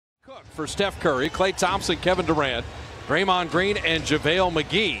For Steph Curry, Klay Thompson, Kevin Durant, Draymond Green, and JaVale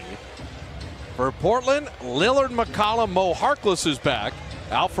McGee. For Portland, Lillard, McCollum, Mo Harkless is back.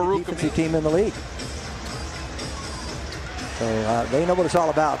 Al-Farouq. Defensive team in the league. So they know what it's all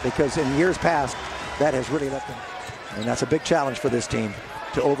about, because in years past, that has really left them. And that's a big challenge for this team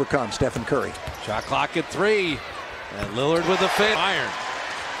to overcome Stephen Curry. Shot clock at 3. And Lillard with a fit. Iron.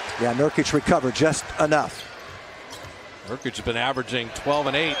 Yeah, Nurkic recovered just enough. Nurkic has been averaging 12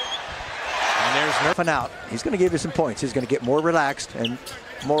 and 8. And there's Nurkic out. He's going to give you some points. He's going to get more relaxed and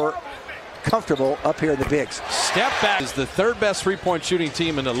more comfortable up here in the bigs. Step back is the third best three-point shooting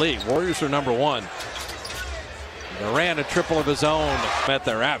team in the league. Warriors are number 1. Durant a triple of his own at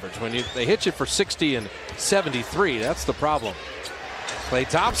their average. When they hit you for 60 and 73, that's the problem. Klay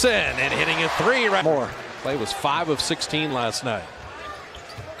Thompson and hitting a 3 right. More. Klay was 5 of 16 last night.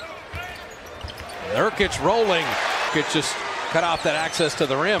 Nurkic rolling. Nurkic just cut off that access to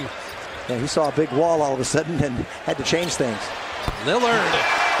the rim. Yeah, he saw a big wall all of a sudden and had to change things.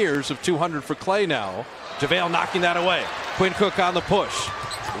 Lillard. Years of 200 for Klay now. JaVale knocking that away. Quinn Cook on the push.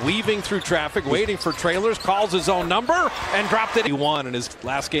 Weaving through traffic, waiting for trailers, calls his own number, and dropped it. He won in his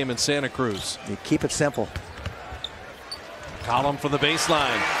last game in Santa Cruz. You keep it simple. Column from the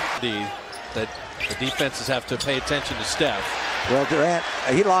baseline. The defenses have to pay attention to Steph. Well, Durant,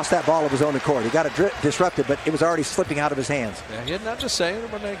 he lost that ball of his own accord. He got it disrupted, but it was already slipping out of his hands. Yeah, he had nothing to say. There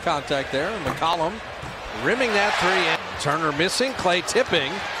wasn't any contact there. And McCollum rimming that 3. And Turner missing, Klay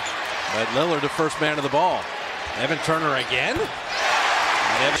tipping. But Lillard the first man of the ball. Evan Turner again.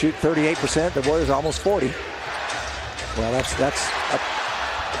 Shoot 38%. The Warriors almost 40. Well, that's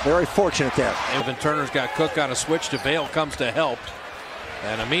very fortunate there. Evan Turner's got Cook on a switch. JaVale comes to help.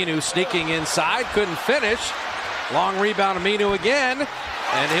 And Aminu sneaking inside. Couldn't finish. Long rebound, Aminu again.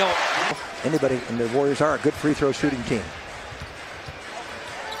 And he'll... Anybody, and the Warriors are a good free throw shooting team.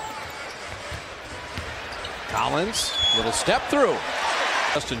 Collins, little step through.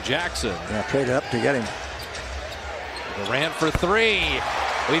 Justin Jackson. Yeah, traded up to get him. Durant for 3.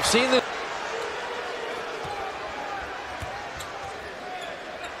 We've seen this.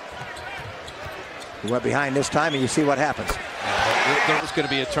 He went behind this time, and you see what happens. There's going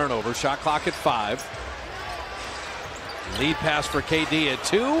to be a turnover. Shot clock at 5. Lead pass for KD at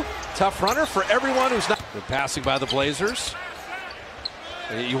 2. Tough runner for everyone who's not. Good passing by the Blazers.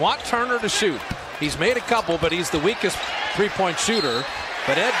 You want Turner to shoot. He's made a couple, but he's the weakest three-point shooter.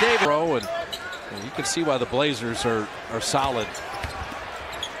 But Ed Davis, and you can see why the Blazers are solid.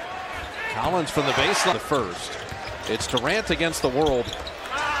 Collins from the baseline. The first. It's Durant against the world.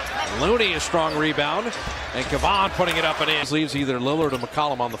 Looney a strong rebound. And Kevon putting it up and in. Leaves either Lillard or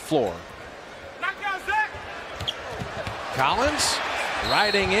McCollum on the floor. Collins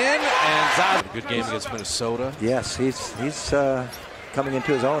riding in, and Zaza. Good game against Minnesota. Yes, he's coming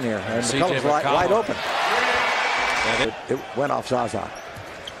into his own here. And CJ McCollum's wide open. And it went off Zaza.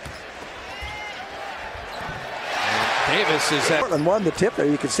 Davis is at. Portland won the tip there,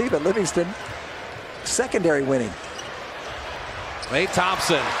 you can see, but Livingston secondary winning. Klay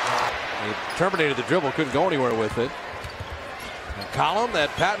Thompson. He terminated the dribble, couldn't go anywhere with it. McCollum, that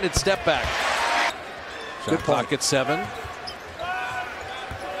patented step back. Shot clock at 7.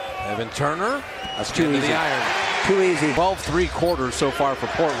 Evan Turner. That's too easy. The iron. Too easy. 12-3 quarters so far for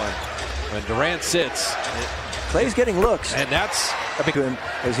Portland. When Durant sits. Clay's getting looks. And that's to him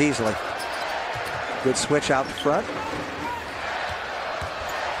as easily. Good switch out front.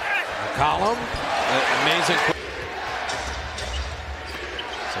 McCollum. Amazing.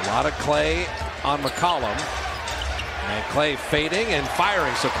 It's a lot of Klay on McCollum. And Klay fading and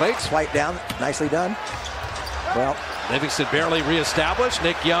firing. So Klay swipe down. Nicely done. Well, Livingston barely reestablished.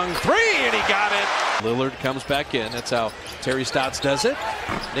 Nick Young 3, and he got it. Lillard comes back in. That's how Terry Stotts does it.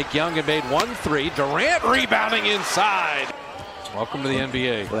 Nick Young had made 1 3. Durant rebounding inside. Welcome to the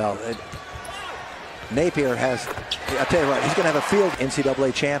NBA. Well, Napier has, I'll tell you what, he's going to have a field.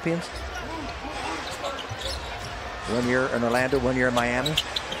 NCAA champions. 1 year in Orlando, 1 year in Miami.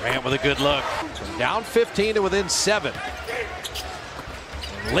 Durant with a good look. Down 15 to within 7.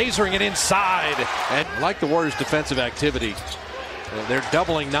 Lasering it inside. And like the Warriors' defensive activity, they're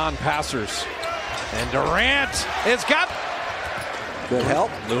doubling non-passers. And Durant has got good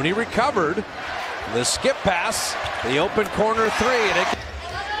help. Looney recovered. The skip pass, the open corner 3. And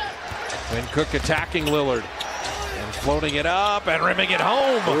Quinn Cook attacking Lillard. And floating it up and rimming it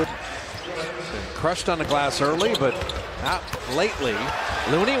home. Been crushed on the glass early, but not lately.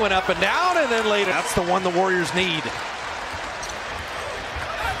 Looney went up and down, and then later. That's the one the Warriors need.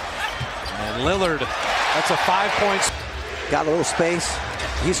 And Lillard, that's a 5 points. Got a little space.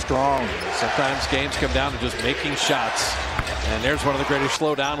 He's strong. Sometimes games come down to just making shots. And there's one of the greatest.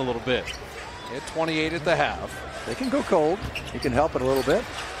 Slow down a little bit. Hit 28 at the half. They can go cold. You can help it a little bit.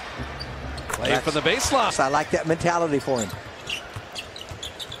 Play from the baseline. I like that mentality for him.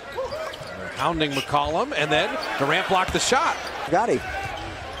 Hounding McCollum, and then Durant blocked the shot. Got him.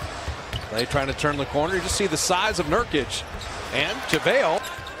 They trying to turn the corner. You just see the size of Nurkic. And JaVale.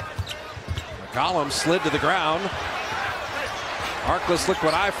 McCollum slid to the ground. Harkless, look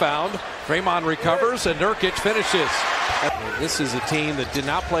what I found. Draymond recovers, and Nurkic finishes. This is a team that did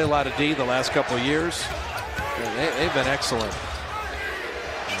not play a lot of D the last couple of years. They've been excellent.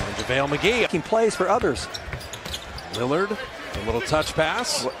 And JaVale McGee. Making plays for others. Lillard, a little touch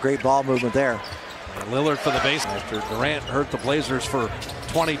pass. What great ball movement there. And Lillard for the base. After Durant hurt the Blazers for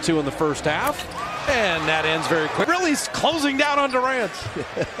 22 in the first half. And that ends very quick. Really closing down on Durant.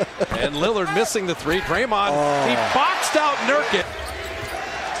 And Lillard missing the three. Draymond, he boxed out Nurkic.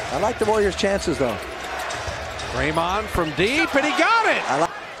 I like the Warriors' chances, though. Draymond from deep, and he got it.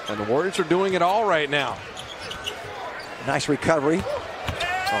 And the Warriors are doing it all right now. Nice recovery.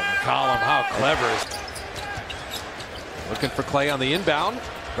 Oh, McCollum, how clever is. Looking for Clay on the inbound.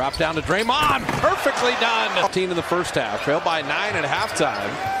 Drop down to Draymond. Perfectly done. 15 in the first half. Trailed by 9 at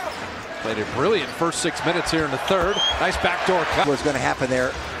halftime. Played a brilliant first 6 minutes here in the third. Nice backdoor cut. What was going to happen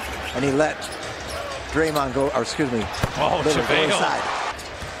there, and he let Draymond go, or excuse me, JaVale go inside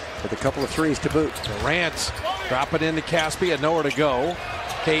with a couple of threes to boot. Durant drop it into Caspi, had nowhere to go.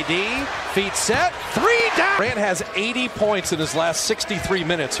 KD, feet set, three down. Durant has 80 points in his last 63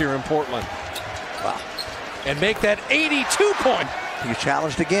 minutes here in Portland. Wow. And make that 82 point. He's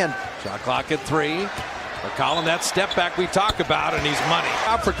challenged again. Shot clock at 3. McCollum, that step back we talk about, and he's money.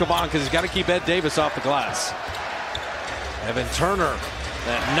 Out for Kavan because he's got to keep Ed Davis off the glass. Evan Turner,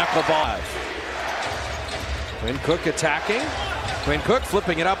 that knuckleball. Quinn Cook attacking. Quinn Cook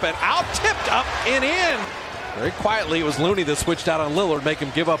flipping it up and out, tipped up and in. Very quietly, it was Looney that switched out on Lillard, make him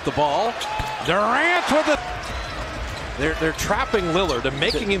give up the ball. Durant with it. They're trapping Lillard and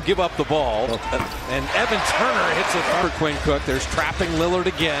making him give up the ball. And Evan Turner hits it for Quinn Cook. There's trapping Lillard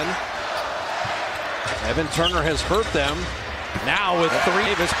again. Evan Turner has hurt them. Now with 3,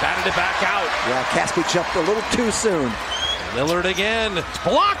 Davis batted it back out. Yeah, Caspi jumped a little too soon. Lillard again,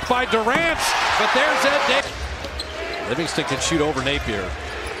 blocked by Durant, but there's Ed Davis. Livingston can shoot over Napier.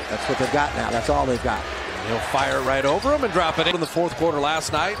 That's what they've got now. That's all they've got. And he'll fire right over him and drop it in the fourth quarter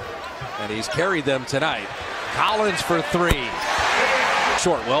last night, and he's carried them tonight. Collins for 3.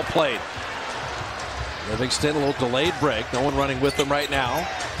 Short, well played. Livingston, a little delayed break. No one running with them right now.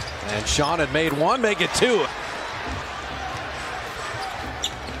 And Sean had made 1, make it 2.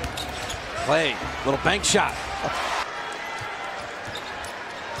 Clay, little bank shot.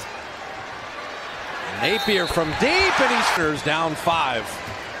 Napier from deep, and he's down 5.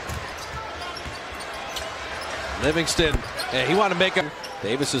 Livingston, he wanted to make him.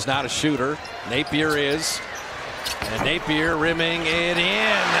 Davis is not a shooter. Napier is. And Napier rimming it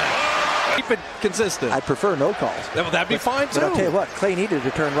in. Keep it consistent. I'd prefer no calls. That'd be fine, too. But I'll tell you what, Clay needed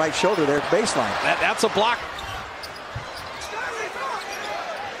to turn right shoulder there at the baseline. That's a block.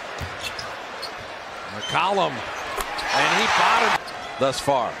 McCollum, and he bottomed thus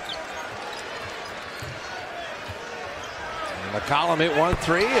far. And McCollum hit 1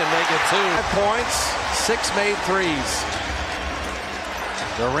 3 and make it 2. 5 points, 6 made threes.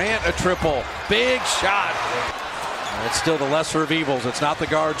 Durant a triple, big shot. And it's still the lesser of evils. It's not the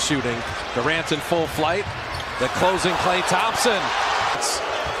guard shooting. Durant's in full flight. The closing Klay Thompson.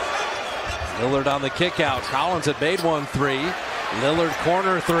 Lillard on the kick out. Collins had made 1 3. Lillard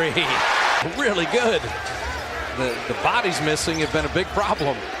corner 3. Really good. The bodies missing have been a big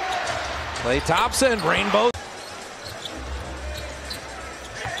problem. Klay Thompson, rainbow.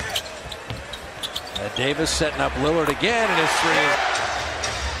 Davis setting up Lillard again in his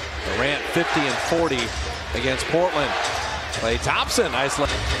 3. Durant 50 and 40 against Portland. Klay Thompson, nice.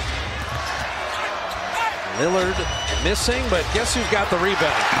 Lillard missing, but guess who's got the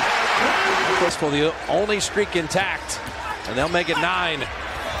rebound? For the only streak intact, and they'll make it 9.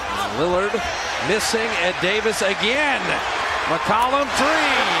 Lillard missing, Ed Davis again. McCollum 3.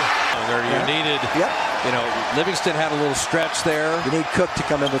 There you needed. You know, Livingston had a little stretch there. You need Cook to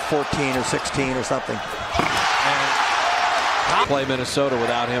come in with 14 or 16 or something. And play Minnesota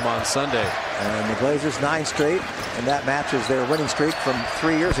without him on Sunday. And the Blazers 9 straight, and that matches their winning streak from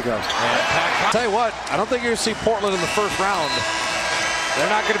 3 years ago. I'll tell you what, I don't think you're going to see Portland in the first round. They're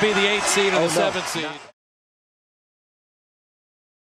not going to be the 8th seed or the 7th seed.